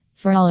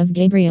For all of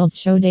Gabriel's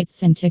show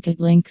dates and ticket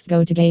links,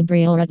 go to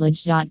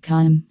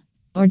GabrielRutledge.com.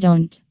 Or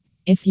don't.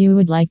 If you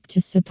would like to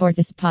support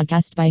this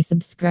podcast by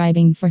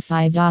subscribing for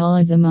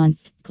 $5 a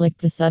month, click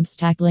the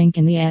Substack link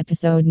in the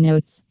episode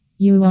notes.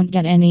 You won't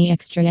get any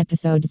extra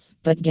episodes,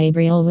 but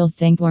Gabriel will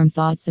think warm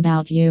thoughts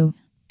about you.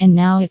 And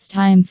now it's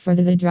time for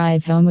the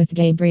drive home with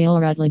Gabriel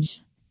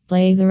Rutledge.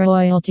 Play the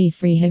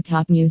royalty-free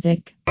hip-hop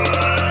music.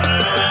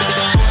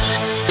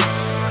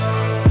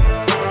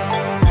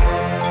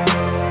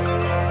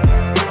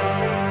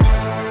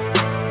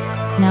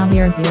 Now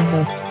here's your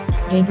host,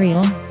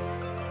 Gabriel.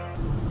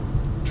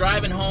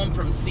 Driving home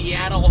from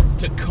Seattle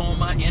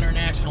Tacoma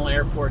International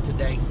Airport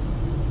today.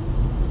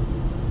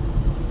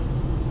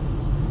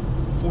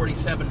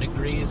 47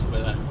 degrees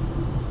with a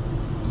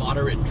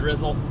moderate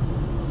drizzle.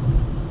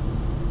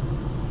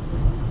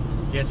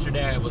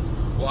 Yesterday I was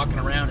walking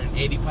around in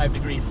 85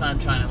 degrees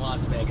sunshine in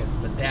Las Vegas,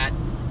 but that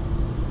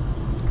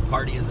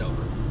party is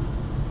over.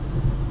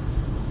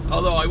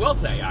 Although I will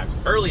say,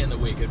 early in the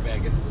week in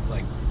Vegas, it was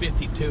like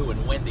 52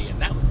 and windy,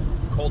 and that was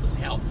cold as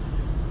hell.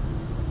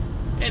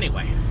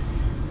 Anyway,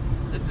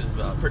 this is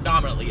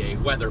predominantly a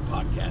weather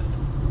podcast.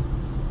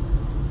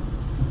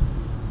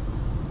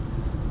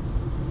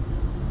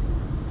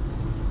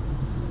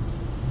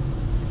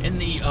 In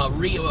the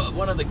Rio,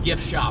 one of the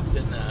gift shops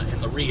in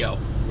the Rio,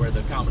 where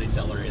the Comedy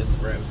Cellar is,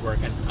 where I was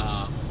working.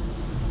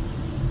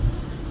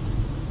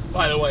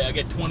 By the way, I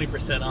get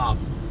 20% off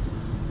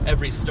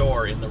every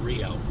store in the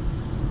Rio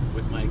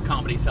with my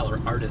Comedy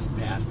Cellar Artist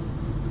Pass.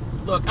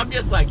 Look, I'm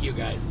just like you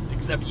guys,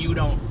 except you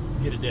don't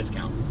get a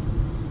discount.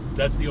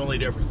 That's the only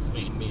difference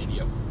between me and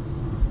you.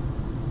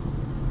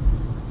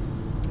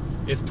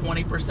 Is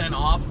 20%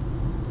 off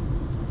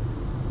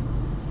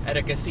at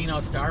a casino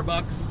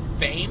Starbucks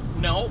fame?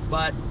 No,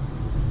 but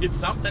it's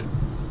something.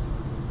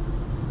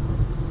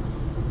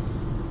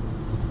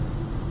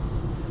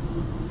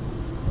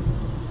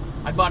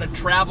 I bought a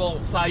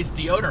travel-sized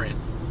deodorant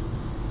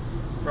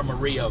from a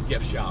Rio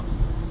gift shop.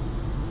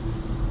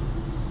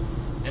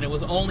 And it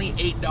was only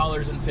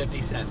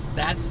 $8.50.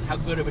 That's how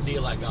good of a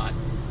deal I got.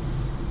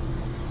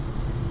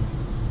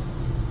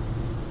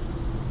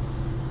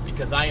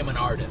 Because I am an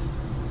artist.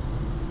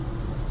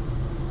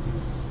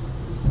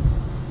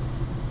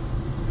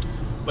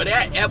 But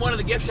at one of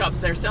the gift shops,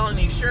 they're selling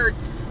these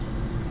shirts.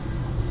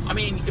 I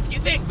mean, if you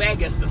think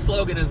Vegas, the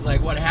slogan is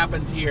like, what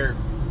happens here,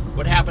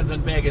 what happens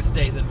in Vegas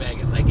stays in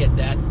Vegas. I get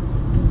that.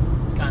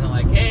 It's kind of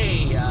like,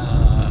 hey,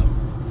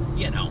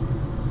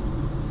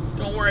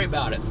 don't worry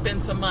about it.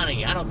 Spend some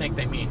money. I don't think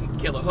they mean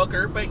kill a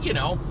hooker, but,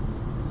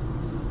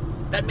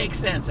 that makes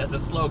sense as a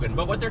slogan.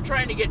 But what they're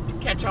trying to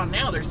catch on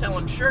now, they're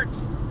selling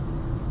shirts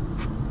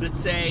that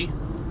say,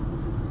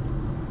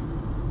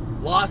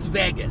 Las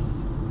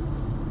Vegas.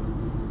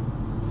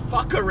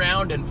 Fuck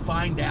around and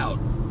find out.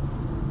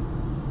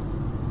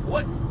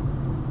 What?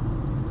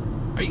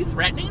 Are you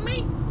threatening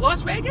me,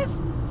 Las Vegas?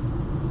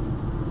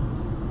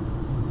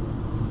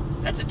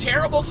 That's a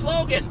terrible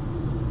slogan.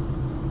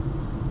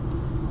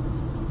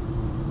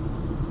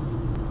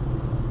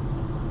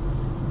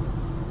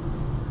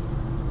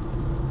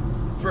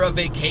 For a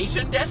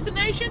vacation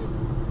destination?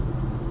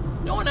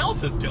 No one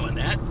else is doing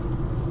that.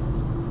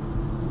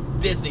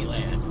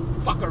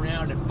 Disneyland. Fuck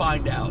around and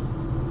find out.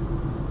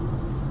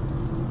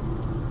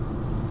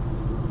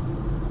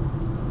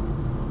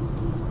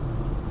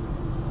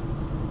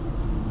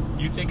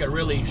 You think a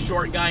really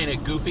short guy in a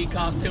goofy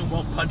costume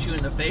won't punch you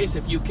in the face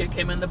if you kick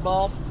him in the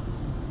balls?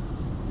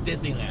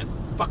 Disneyland.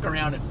 Fuck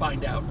around and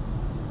find out.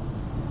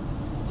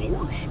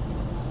 Gorge.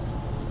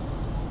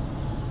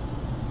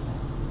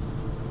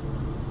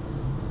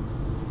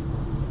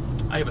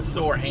 I have a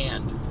sore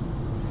hand.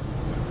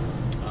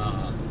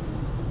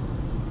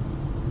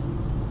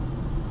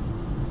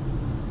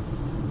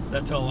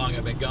 That's how long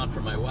I've been gone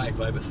from my wife.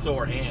 I have a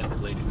sore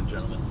hand, ladies and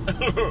gentlemen.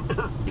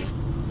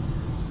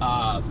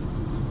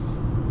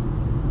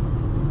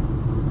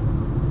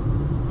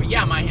 But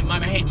yeah,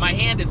 my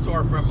hand is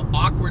sore from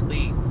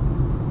awkwardly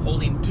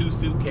holding two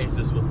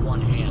suitcases with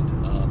one hand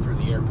through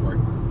the airport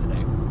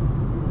today.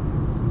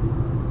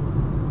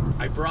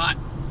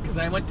 Because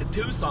I went to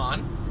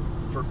Tucson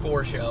for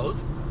 4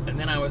 shows, and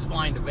then I was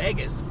flying to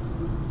Vegas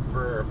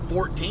for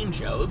 14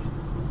 shows,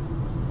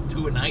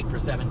 2 a night for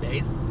 7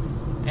 days.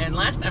 And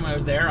last time I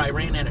was there, I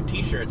ran out of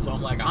t-shirts, so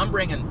I'm like, I'm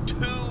bringing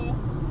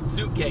 2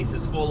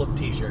 suitcases full of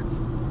t-shirts.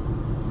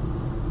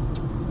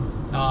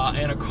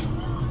 And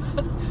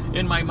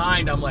in my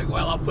mind, I'm like,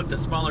 well, I'll put the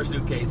smaller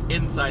suitcase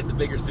inside the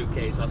bigger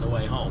suitcase on the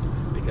way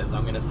home because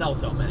I'm going to sell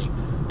so many.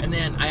 And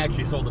then I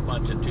actually sold a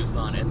bunch in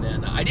Tucson, and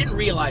then I didn't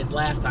realize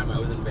last time I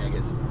was in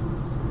Vegas.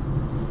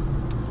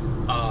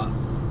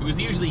 It was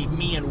usually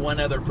me and one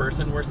other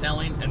person were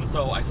selling, and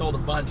so I sold a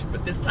bunch,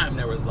 but this time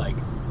there was like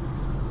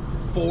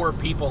 4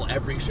 people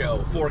every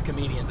show, 4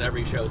 comedians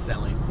every show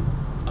selling.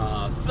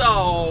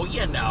 So,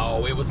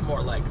 it was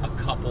more like a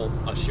couple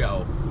a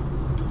show,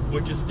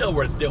 which is still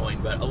worth doing,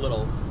 but a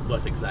little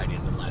less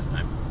exciting than last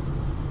time.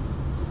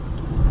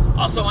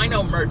 Also, I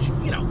know merch,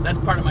 that's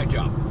part of my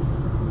job.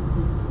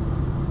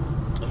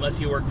 I unless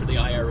you work for the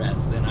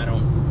IRS, then I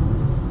don't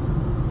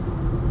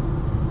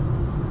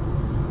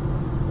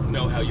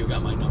how you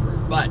got my number.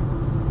 But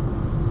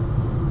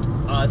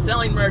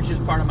selling merch is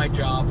part of my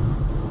job,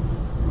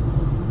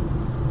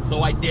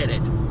 so I did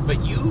it.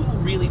 But you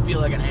really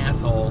feel like an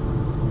asshole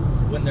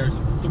when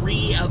there's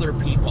 3 other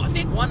people. I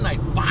think one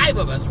night 5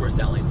 of us were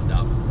selling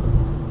stuff.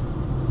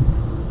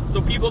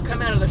 So people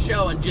come out of the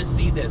show and just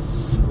see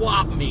this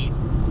swap meet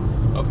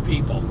of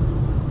people.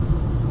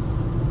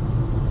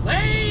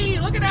 Hey,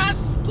 look at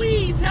us!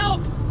 Please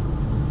help!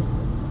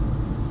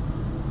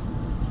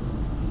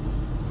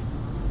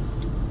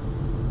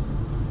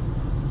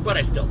 But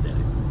I still did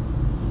it.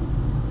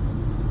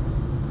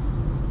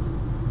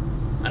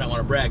 I don't want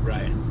to brag,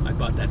 Ryan. I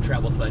bought that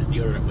travel-sized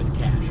deodorant with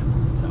cash,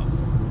 so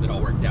it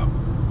all worked out.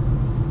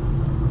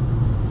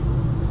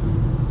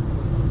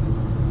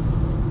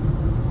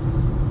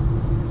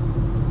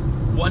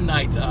 One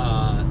night,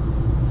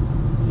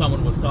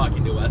 someone was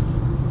talking to us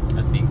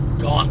at the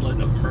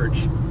gauntlet of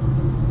merch.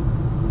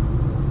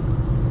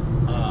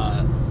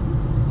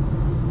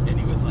 And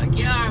he was like,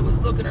 yeah, I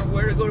was looking at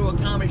where to go to a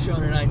comedy show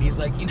tonight. And he's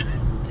like, you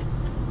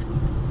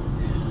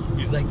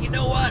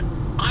know what?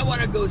 I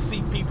want to go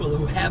see people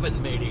who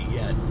haven't made it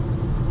yet.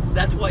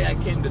 That's why I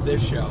came to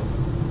this show.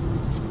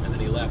 And then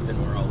he left,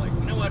 and we're all like,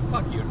 you know what?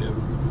 Fuck you, dude.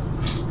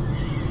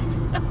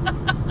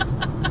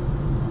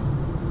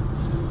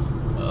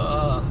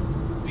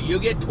 Do you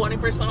get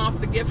 20% off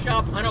the gift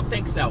shop? I don't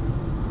think so.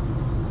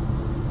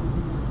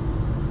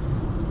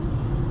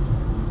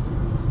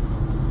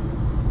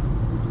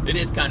 It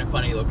is kind of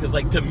funny, though, because,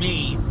 like, to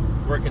me,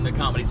 working the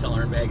Comedy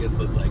Cellar in Vegas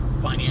was, like,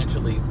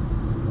 financially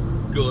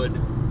good,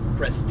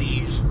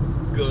 prestige,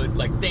 good,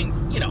 like,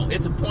 things, you know,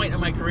 it's a point in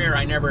my career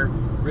I never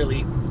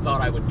really thought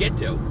I would get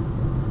to.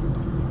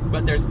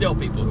 But there's still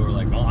people who are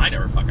like, oh, I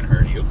never fucking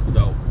heard of you,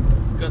 so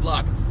good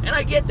luck. And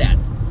I get that.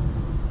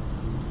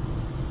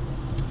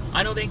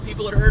 I don't think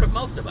people had heard of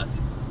most of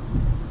us.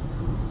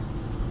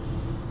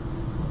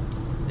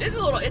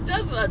 It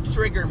does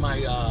trigger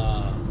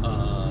my,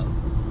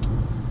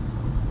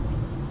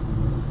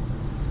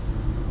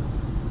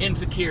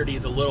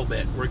 insecurities a little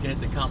bit working at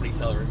the Comedy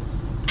Cellar.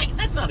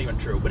 That's not even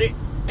true, but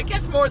I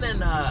guess more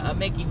than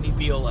making me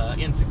feel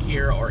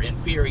insecure or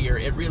inferior,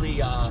 it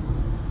really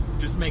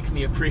just makes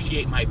me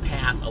appreciate my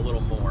path a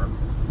little more.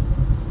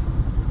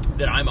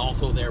 That I'm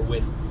also there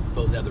with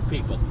those other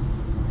people.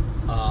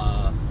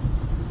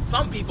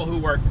 Some people who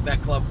work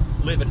that club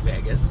live in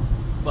Vegas,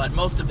 but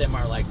most of them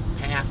are like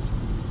past.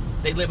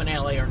 They live in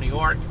LA or New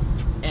York.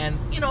 And,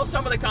 you know,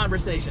 some of the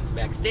conversations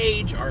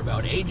backstage are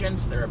about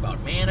agents, they're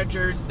about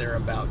managers, they're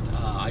about,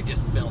 I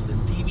just filmed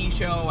this TV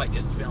show, I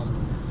just filmed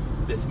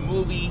this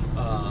movie.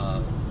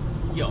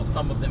 You know,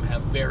 some of them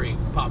have very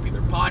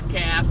popular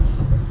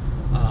podcasts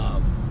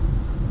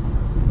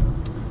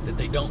that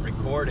they don't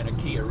record in a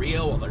Kia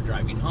Rio while they're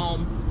driving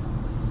home.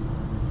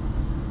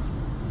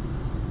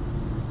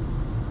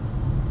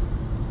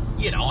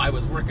 You know, I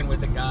was working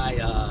with a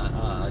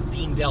guy,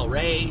 Dean Del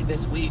Rey,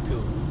 this week,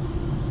 who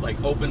like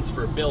opens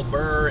for Bill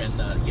Burr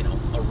and you know,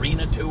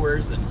 arena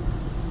tours, and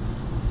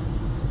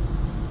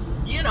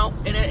you know,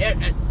 and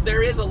it,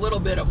 there is a little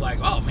bit of like,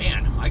 oh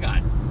man, I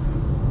got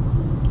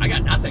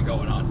nothing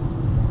going on.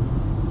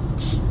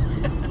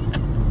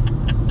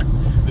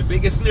 The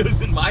biggest news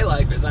in my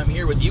life is I'm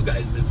here with you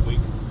guys this week.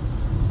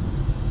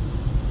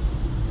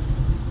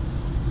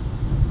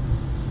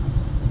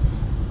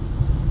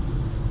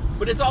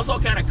 But it's also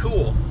kind of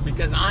cool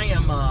because I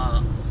am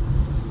a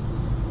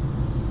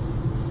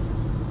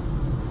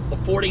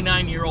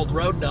 49-year-old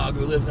road dog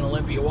who lives in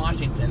Olympia,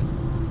 Washington,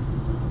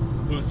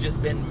 who's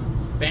just been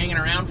banging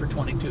around for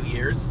 22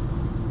 years.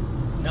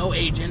 No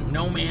agent,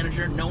 no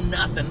manager, no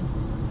nothing.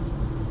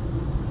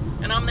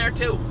 And I'm there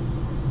too.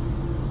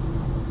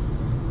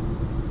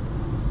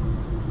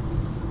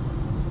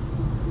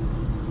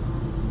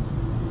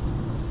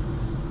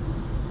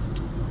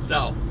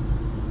 So,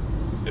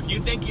 if you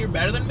think you're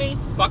better than me,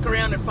 fuck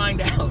around and find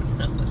out.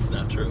 No, that's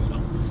not true at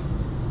all.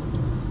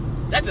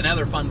 That's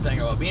another fun thing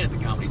about being at the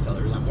Comedy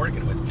Cellar is I'm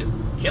working with just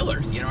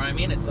killers, you know what I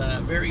mean? It's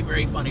very,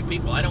 very funny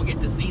people. I don't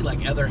get to see,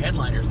 like, other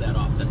headliners that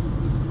often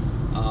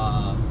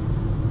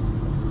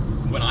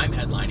when I'm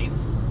headlining.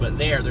 But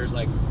there's,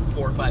 like,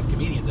 4 or 5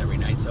 comedians every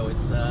night, so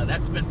it's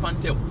that's been fun,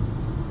 too.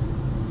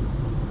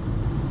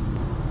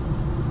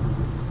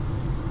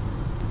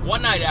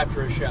 One night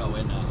after a show,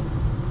 and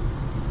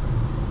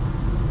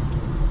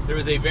there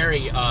was a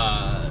very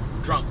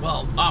drunk,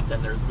 well,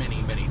 often there's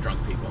many, many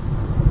drunk people.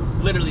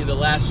 Literally the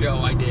last show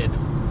I did,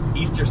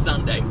 Easter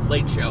Sunday,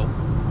 late show.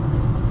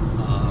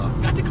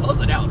 Got to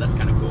close it out, that's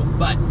kind of cool.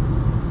 But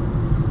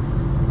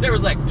there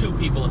was like 2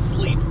 people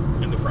asleep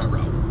in the front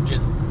row.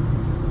 Just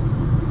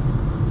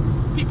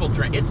people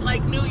drink. It's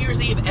like New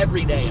Year's Eve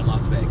every day in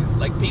Las Vegas.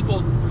 Like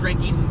people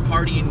drinking,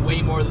 partying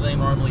way more than they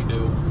normally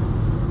do.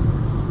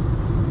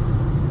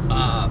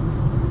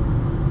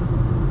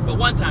 But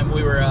one time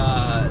we were,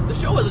 the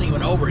show wasn't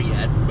even over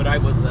yet, but I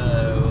was,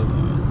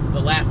 the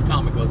last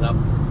comic was up.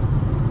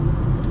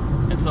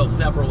 And so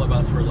several of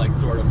us were like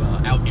sort of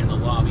out in the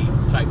lobby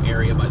type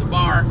area by the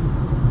bar.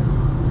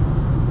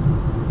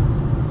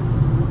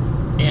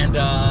 And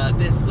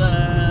this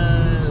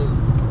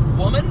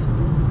woman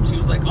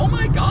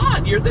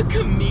you're the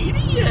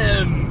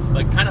comedians.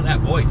 Like, kind of that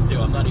voice, too.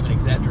 I'm not even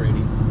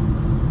exaggerating.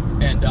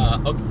 And,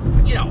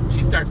 you know,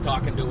 she starts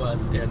talking to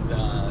us, and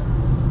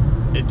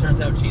it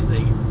turns out she's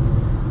a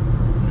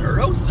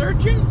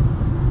neurosurgeon?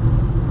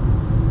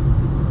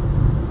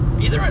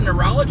 Either a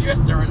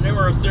neurologist or a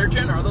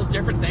neurosurgeon. Are those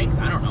different things?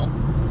 I don't know.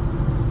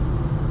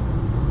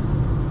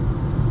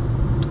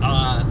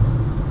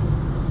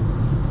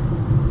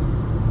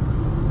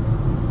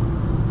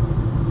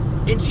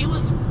 And she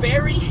was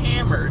very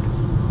hammered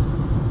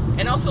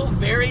and also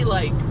very,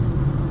 like,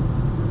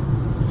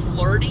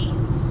 flirty.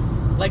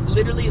 Like,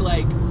 literally,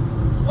 like,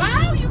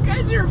 wow, you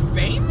guys are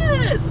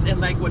famous. And,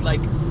 like, would,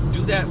 like,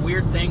 do that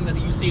weird thing that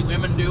you see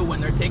women do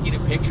when they're taking a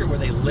picture where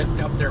they lift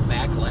up their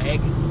back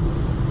leg.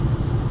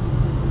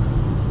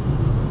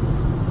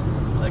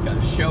 Like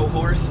a show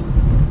horse.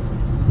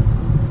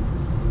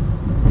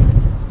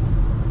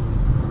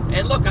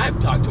 And look, I've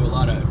talked to a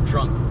lot of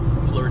drunk,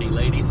 flirty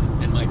ladies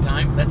in my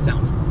time. That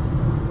sounds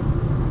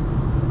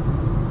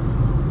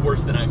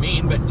worse than I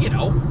mean, but, you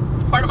know,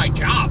 it's part of my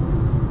job.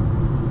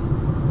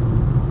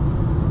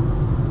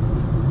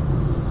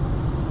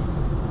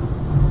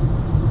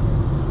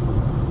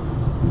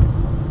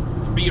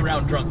 To be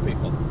around drunk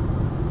people.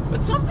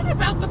 But something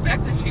about the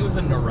fact that she was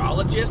a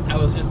neurologist, I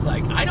was just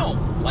like, I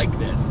don't like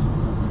this.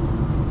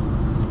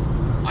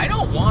 I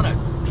don't want a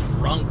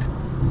drunk,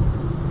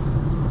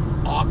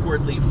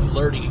 awkwardly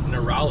flirty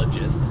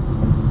neurologist.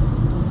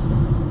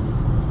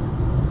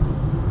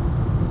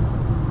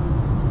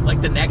 Like,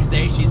 the next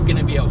day she's going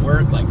to be at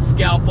work, like,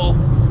 scalpel.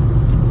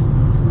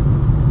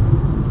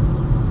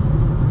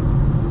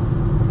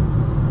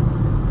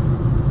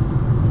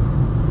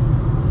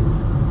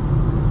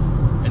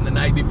 And the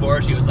night before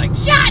she was like,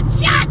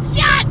 shots, shots,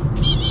 shots,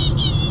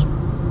 tee-hee-hee.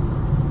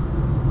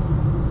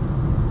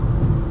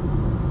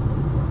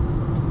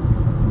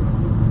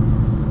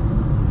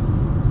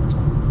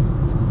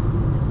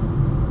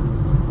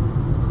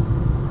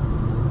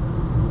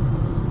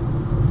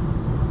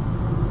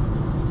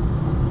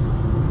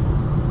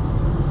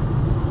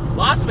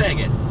 Las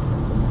Vegas.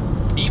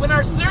 Even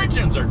our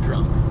surgeons are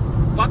drunk.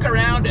 Fuck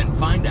around and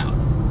find out.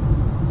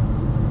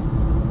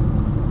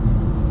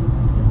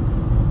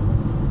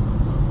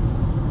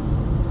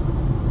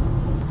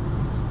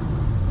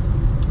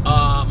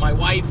 My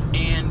wife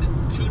and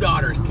 2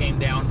 daughters came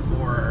down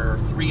for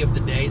 3 of the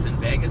days in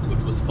Vegas,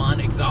 which was fun.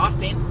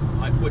 Exhausting,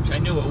 which I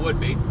knew it would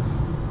be,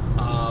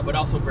 but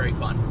also very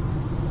fun.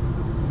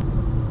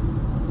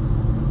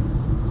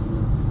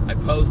 I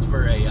posed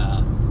for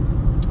a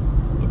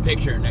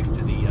picture next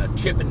to the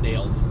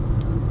Chippendales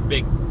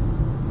big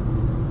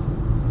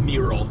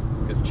mural,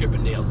 because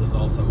Chippendales is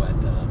also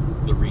at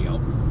the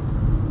Rio.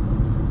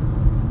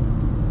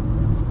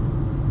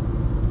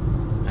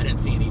 I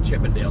didn't see any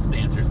Chippendales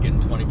dancers getting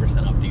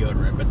 20% off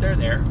deodorant, but they're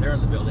there. They're in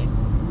the building.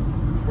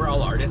 We're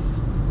all artists.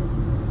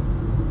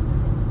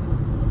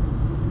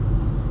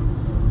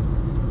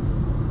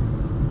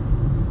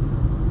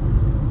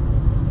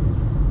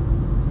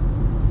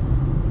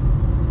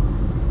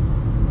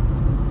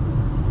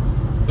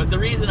 But the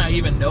reason I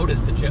even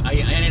noticed I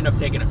ended up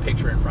taking a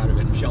picture in front of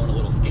it and showing a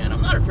little skin.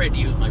 I'm not afraid to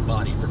use my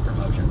body for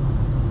promotion.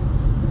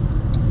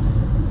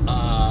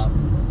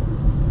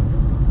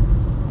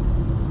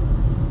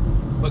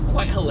 But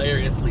quite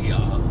hilariously,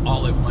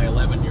 Olive, my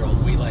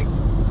 11-year-old, we, like,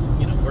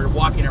 you know, we're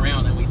walking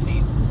around and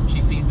she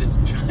sees this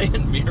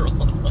giant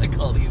mural of, like,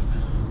 all these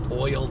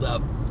oiled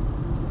up,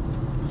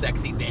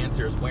 sexy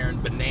dancers wearing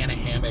banana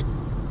hammock,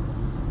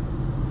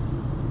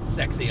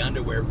 sexy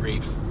underwear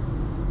briefs.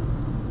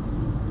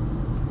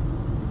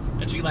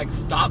 And she, like,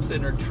 stops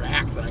in her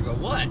tracks, and I go,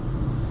 what?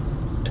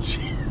 And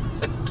she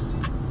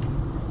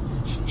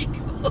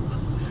goes,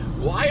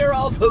 why are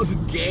all those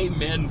gay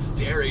men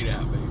staring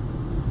at me?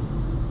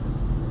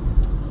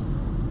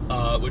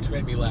 Which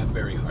made me laugh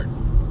very hard.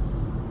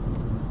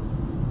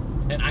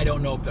 And I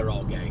don't know if they're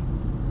all gay.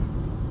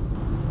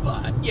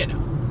 But, you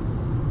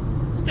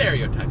know,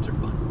 stereotypes are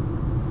fun.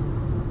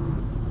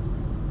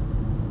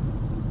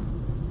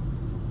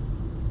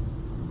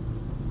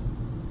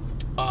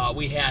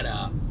 We had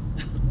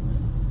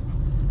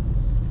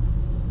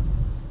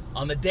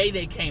on the day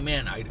they came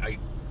in, I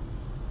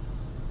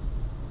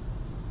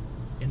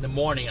in the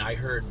morning I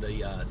heard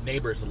the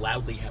neighbors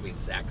loudly having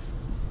sex.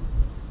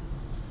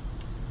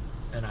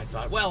 And I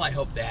thought, well, I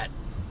hope that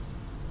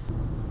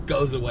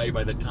goes away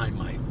by the time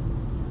my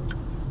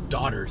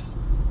daughters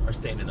are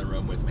staying in the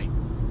room with me.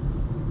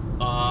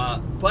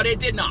 But it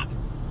did not.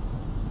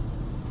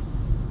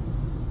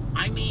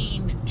 I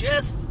mean,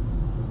 just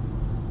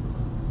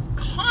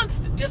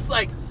constant, just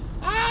like,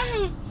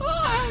 oh,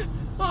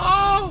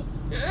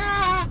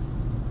 yeah.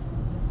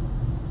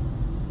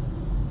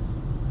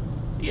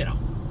 You know,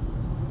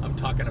 I'm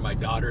talking to my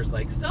daughters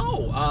like,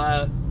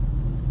 so,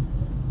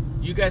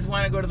 you guys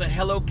want to go to the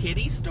Hello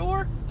Kitty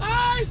store?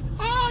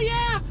 Oh,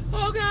 yeah.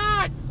 Oh,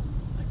 God.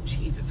 Like,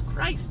 Jesus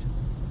Christ.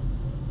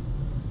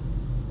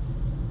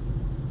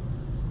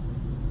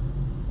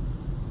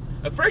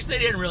 At first, they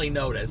didn't really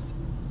notice.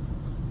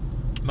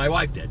 My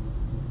wife did.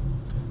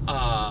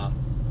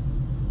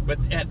 But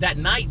that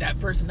night, that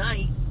first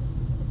night,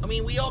 I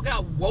mean, we all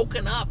got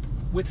woken up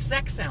with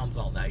sex sounds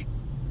all night.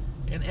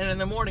 And in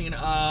the morning,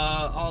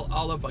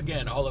 Olive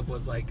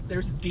was like,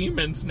 there's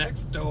demons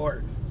next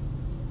door.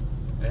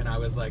 And I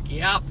was like,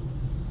 yep.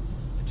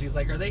 And she's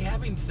like, are they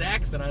having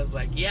sex? And I was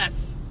like,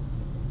 yes.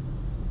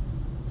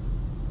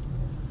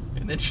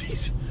 And then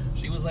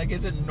she was like,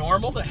 is it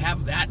normal to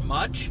have that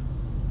much?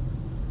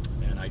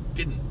 And I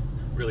didn't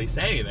really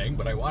say anything,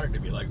 but I wanted to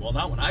be like, well,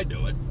 not when I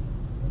do it.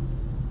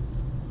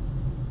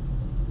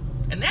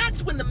 And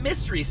that's when the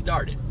mystery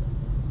started.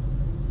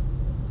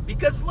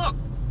 Because look,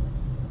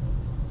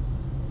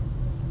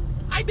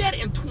 I bet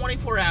in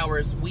 24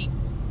 hours we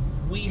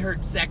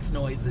heard sex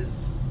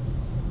noises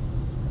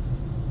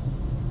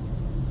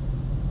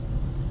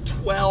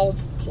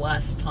 12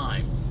 plus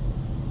times.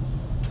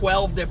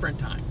 12 different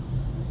times.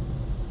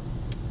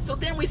 So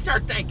then we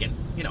start thinking,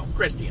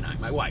 Christy and I,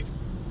 my wife.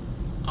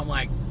 I'm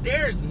like,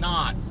 that's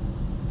not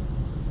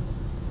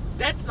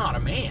a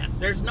man.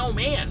 There's no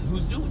man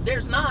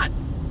there's not.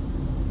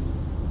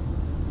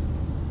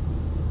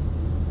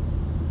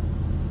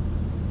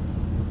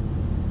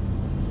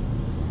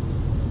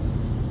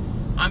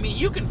 I mean,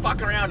 you can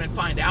fuck around and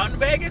find out in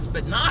Vegas,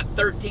 but not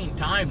 13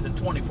 times in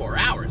 24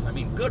 hours. I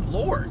mean, good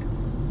Lord.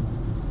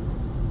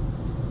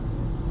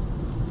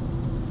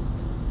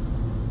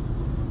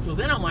 So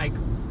then I'm like,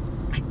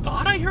 I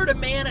thought I heard a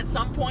man at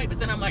some point, but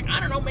then I'm like,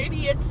 I don't know,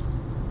 maybe it's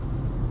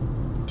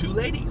two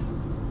ladies.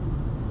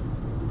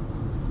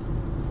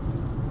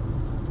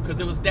 Because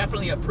it was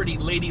definitely a pretty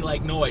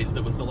ladylike noise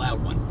that was the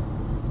loud one.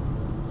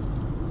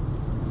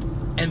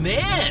 And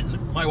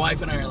then my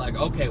wife and I are like,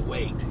 okay,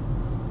 wait.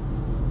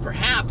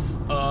 Perhaps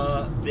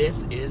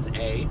this is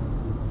a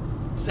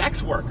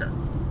sex worker.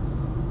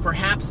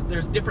 Perhaps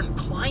there's different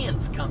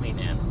clients coming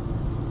in.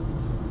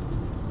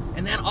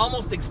 And that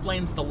almost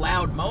explains the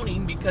loud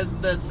moaning, because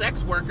the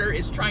sex worker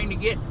is trying to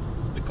get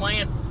the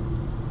client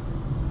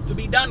to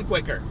be done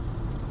quicker.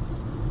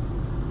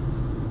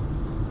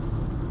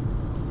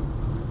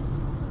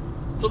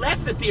 So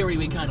that's the theory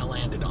we kind of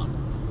landed on.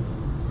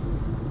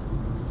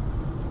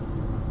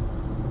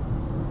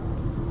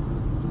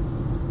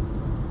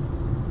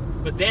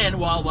 But then,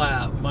 while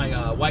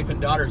my wife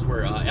and daughters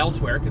were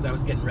elsewhere, because I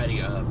was getting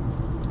ready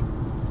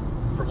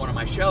for one of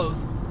my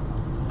shows,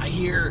 I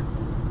hear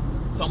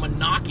someone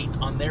knocking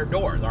on their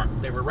door.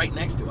 They were right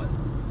next to us.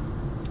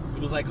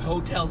 It was like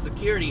hotel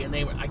security, and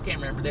I can't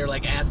remember, they were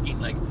like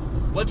asking, like,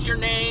 what's your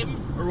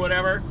name, or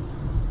whatever.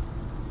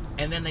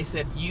 And then they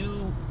said,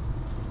 you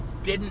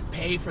didn't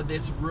pay for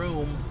this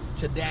room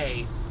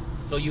today,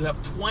 so you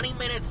have 20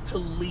 minutes to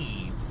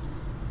leave.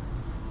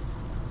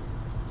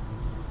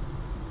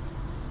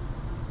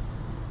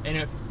 And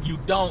if you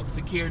don't,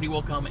 security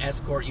will come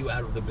escort you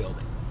out of the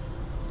building.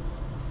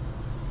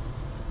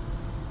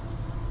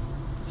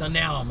 So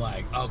now I'm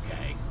like,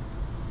 okay.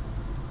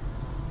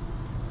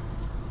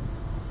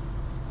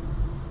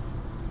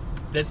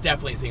 This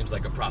definitely seems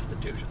like a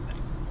prostitution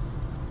thing.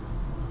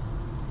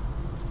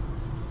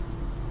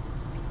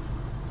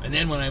 And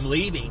then when I'm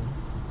leaving,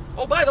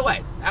 oh, by the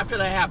way, after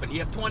that happened, you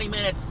have 20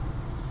 minutes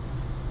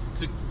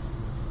to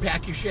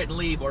pack your shit and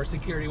leave, or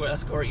security will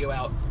escort you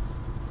out.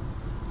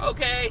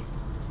 Okay.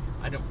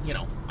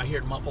 I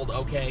hear muffled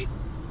okay.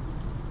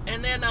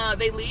 And then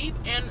they leave,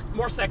 and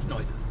more sex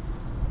noises.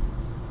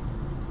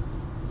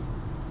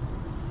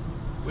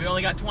 We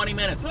only got 20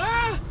 minutes.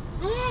 Ah!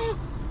 Ah!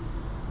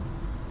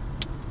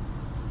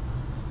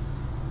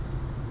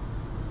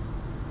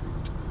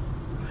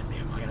 God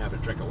damn, I'm going to have a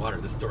drink of water.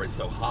 This story's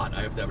so hot.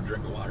 I have to have a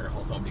drink of water.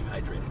 Also, I'm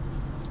dehydrated.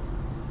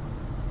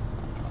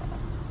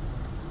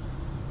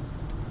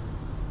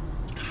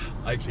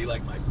 I actually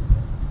like my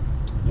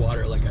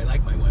water like I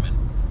like my women.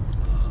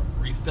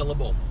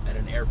 Refillable at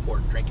an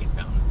airport drinking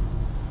fountain.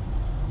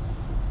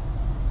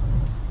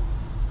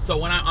 So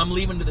when I'm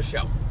leaving to the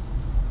show,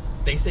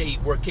 they say,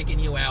 we're kicking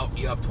you out,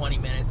 you have 20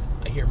 minutes.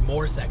 I hear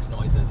more sex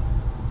noises.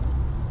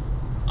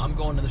 I'm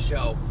going to the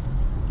show.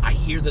 I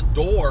hear the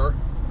door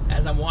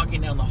as I'm walking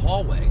down the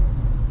hallway.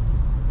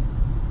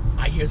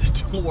 I hear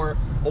the door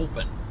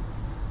open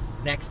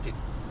next to,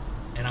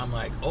 and I'm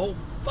like, oh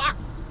fuck,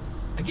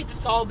 I get to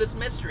solve this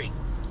mystery.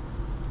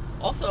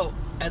 Also,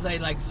 as I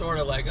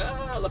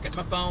look at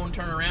my phone,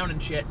 turn around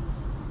and shit,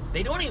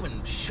 they don't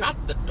even shut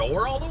the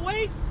door all the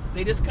way.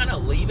 They just kind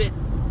of leave it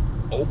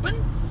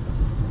open.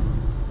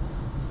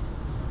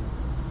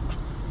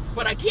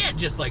 But I can't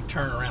just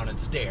turn around and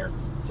stare.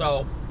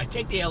 So I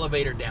take the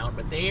elevator down,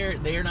 but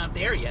they're not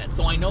there yet.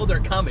 So I know they're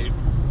coming.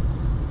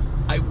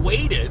 I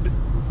waited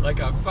like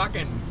a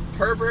fucking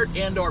pervert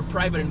and or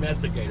private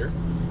investigator.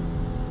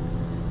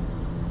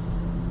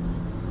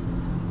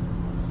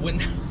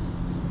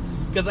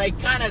 Because I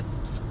kind of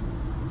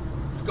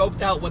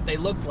scoped out what they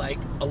looked like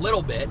a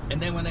little bit,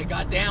 and then when they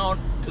got down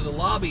to the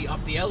lobby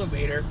off the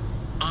elevator,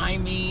 I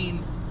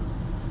mean,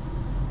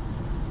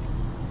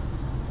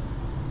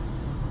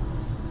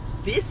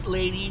 this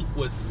lady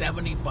was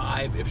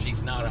 75 if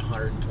she's not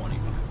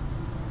 125.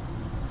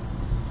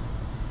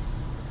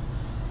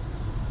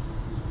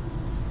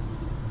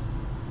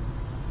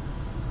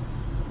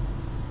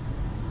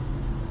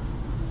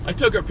 I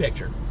took her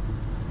picture.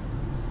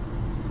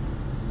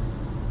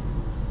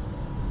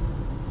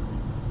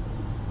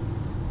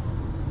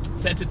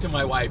 Sent it to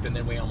my wife, and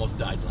then we almost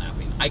died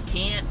laughing. I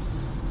can't...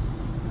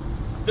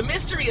 The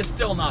mystery is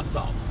still not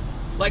solved.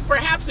 Like,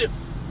 perhaps it...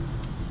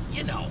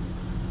 You know...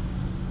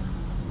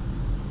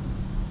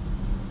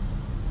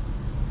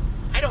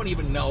 I don't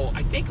even know.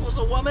 I think it was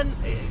a woman.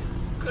 It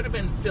could have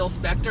been Phil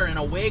Spector in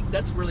a wig.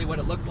 That's really what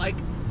it looked like.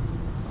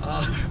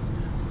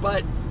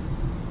 But...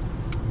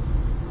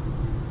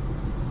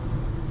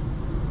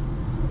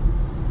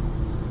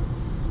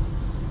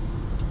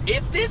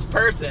 If this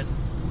person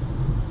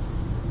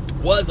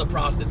was a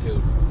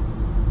prostitute,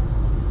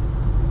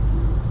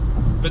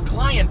 the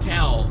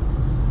clientele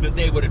that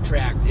they would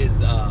attract is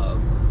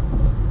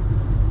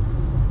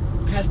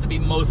has to be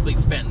mostly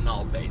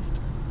fentanyl based.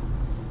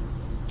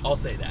 I'll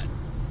say that.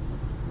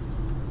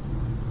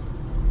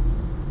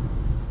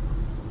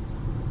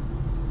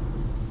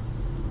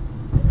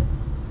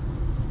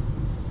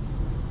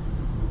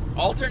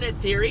 Alternate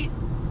theory,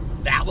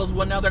 that was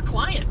one other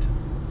client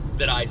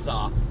that I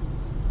saw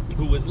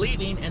who was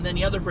leaving, and then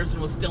the other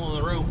person was still in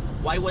the room.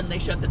 Why wouldn't they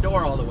shut the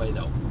door all the way,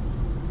 though?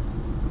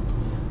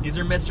 These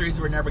are mysteries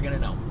we're never going to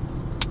know.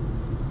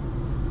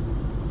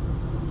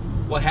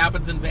 What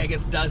happens in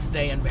Vegas does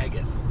stay in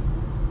Vegas.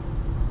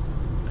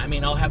 I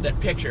mean, I'll have that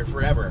picture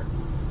forever,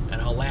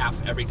 and I'll laugh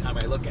every time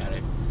I look at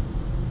it.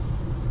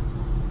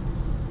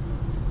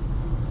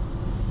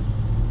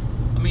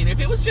 I mean, if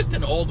it was just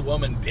an old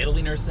woman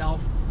diddling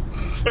herself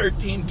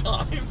 13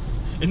 times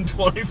in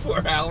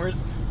 24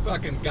 hours...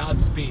 Fucking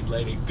Godspeed,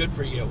 lady. Good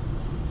for you.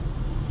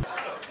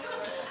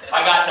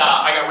 I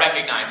got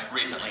recognized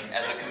recently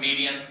as a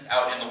comedian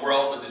out in the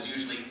world, which is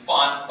usually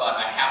fun, but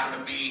I happen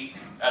to be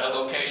at a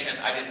location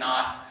I did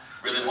not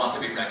really want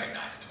to be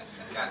recognized.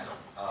 Castle.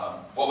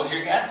 What was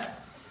your guess?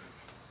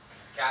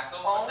 Castle,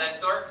 the sex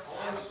store?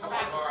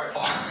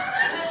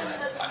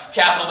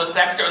 Castle, the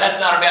sex store? That's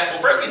not a bad...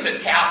 Well, first he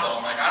said Castle.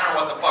 I'm like, I don't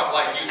know what the fuck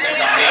life you think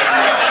I'm being.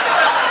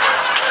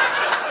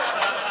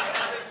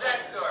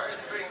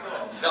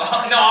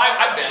 No,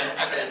 I've been.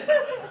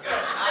 Good.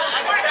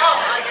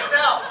 I can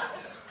tell.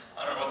 I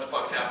don't know what the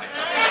fuck's happening.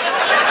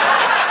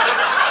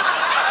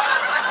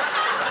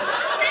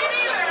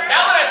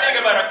 Now that I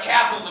think about it,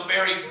 Castle's a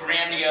very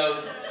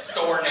grandiose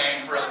store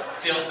name for a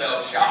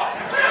dildo shop.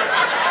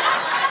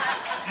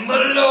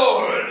 My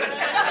lord!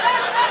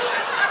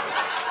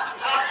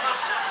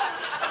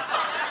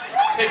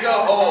 Take a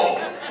hole.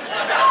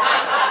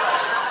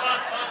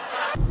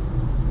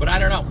 But I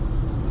don't know.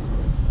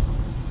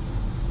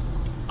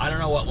 I don't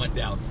know what went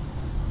down,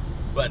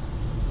 but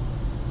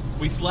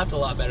we slept a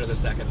lot better the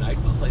second night,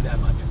 I'll say that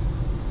much.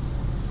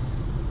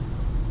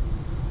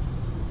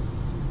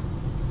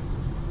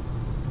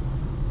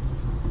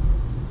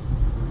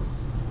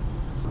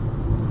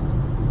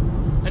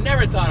 I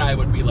never thought I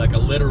would be like a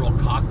literal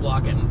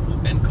cockblock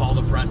and call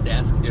the front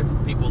desk if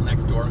people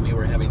next door to me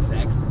were having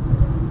sex.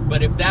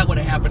 But if that would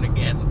have happened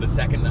again the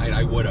second night,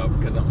 I would have,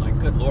 because I'm like,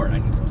 good Lord, I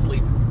need some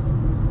sleep.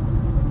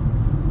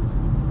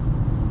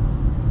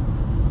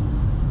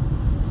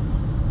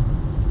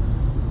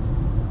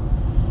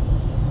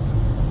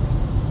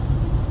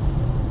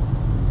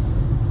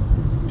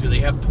 Do they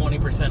have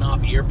 20%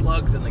 off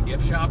earplugs in the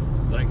gift shop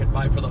that I could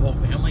buy for the whole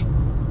family?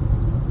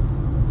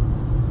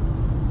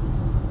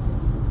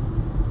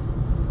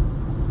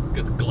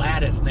 Because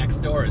Gladys next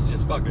door is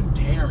just fucking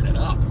tearing it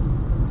up.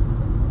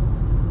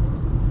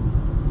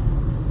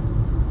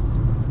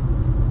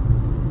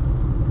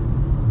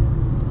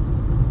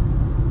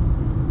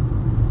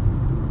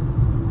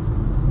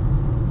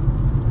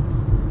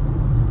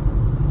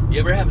 You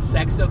ever have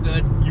sex so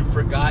good you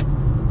forgot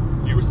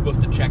you were supposed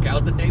to check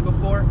out the day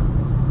before?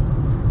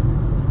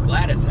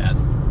 Gladys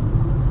has.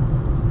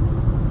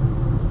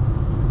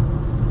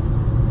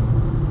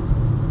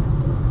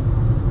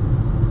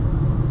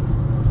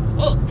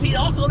 Well, see,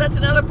 also, that's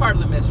another part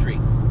of the mystery.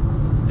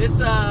 This,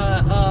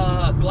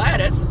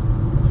 Gladys,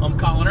 I'm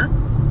calling her,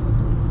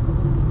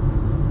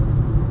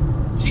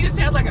 she just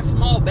had like a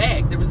small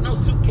bag. There was no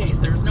suitcase.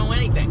 There was no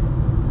anything.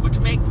 Which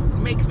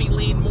makes me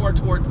lean more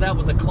toward that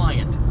was a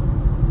client.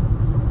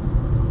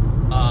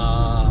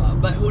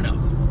 But who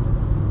knows?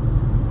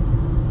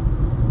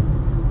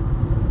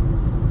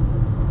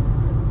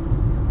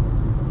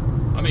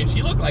 I mean,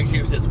 she looked like she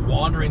was just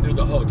wandering through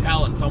the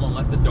hotel and someone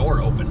left the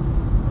door open.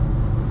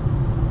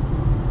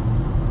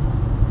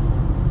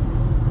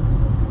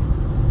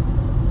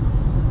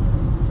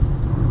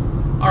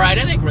 Alright,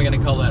 I think we're going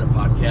to call that a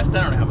podcast.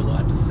 I don't have a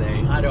lot to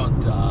say.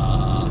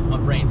 My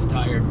brain's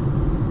tired.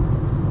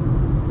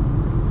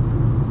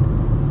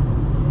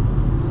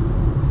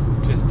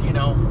 Just,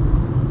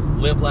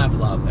 live, laugh,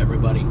 love,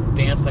 everybody.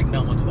 Dance like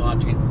no one's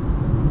watching.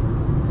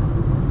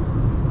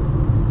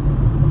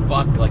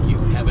 Fuck like you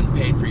haven't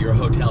paid for your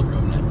hotel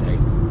room that day.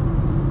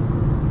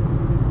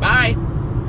 Bye!